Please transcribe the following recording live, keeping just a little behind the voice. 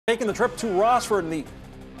Taking the trip to Rossford and the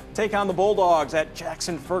take on the Bulldogs at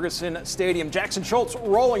Jackson Ferguson Stadium. Jackson Schultz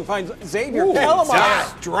rolling finds Xavier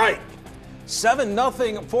Kellemeyer. Strike.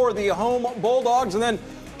 7-0 for the home Bulldogs, and then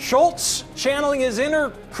Schultz channeling his inner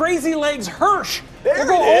crazy legs Hirsch. We'll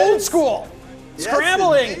go old school. Yes,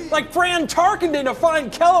 Scrambling indeed. like Fran Tarkenton to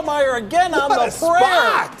find Kellemeyer again on the prayer.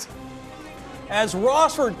 Spot. As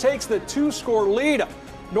Rossford takes the 2-score lead,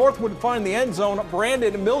 Northwood find the end zone.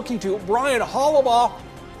 Brandon Milkey to Brian Hollabaugh,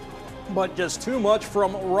 but just too much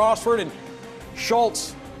from Rossford, and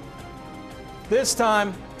Schultz this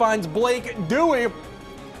time finds Blake Dewey.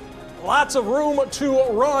 Lots of room to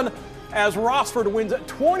run as Rossford wins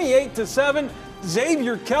 28-7.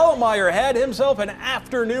 Xavier Kellemeyer had himself an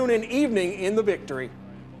afternoon and evening in the victory.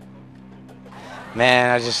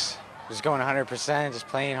 Man, I just going 100%, just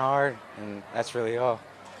playing hard, and that's really all.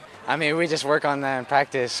 I mean, we just work on that in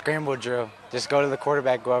practice, scramble drill. Just go to the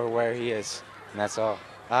quarterback, go everywhere he is, and that's all.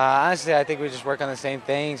 Honestly, I think we just work on the same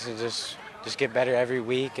things and just get better every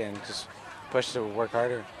week and just push to work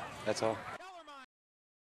harder. That's all.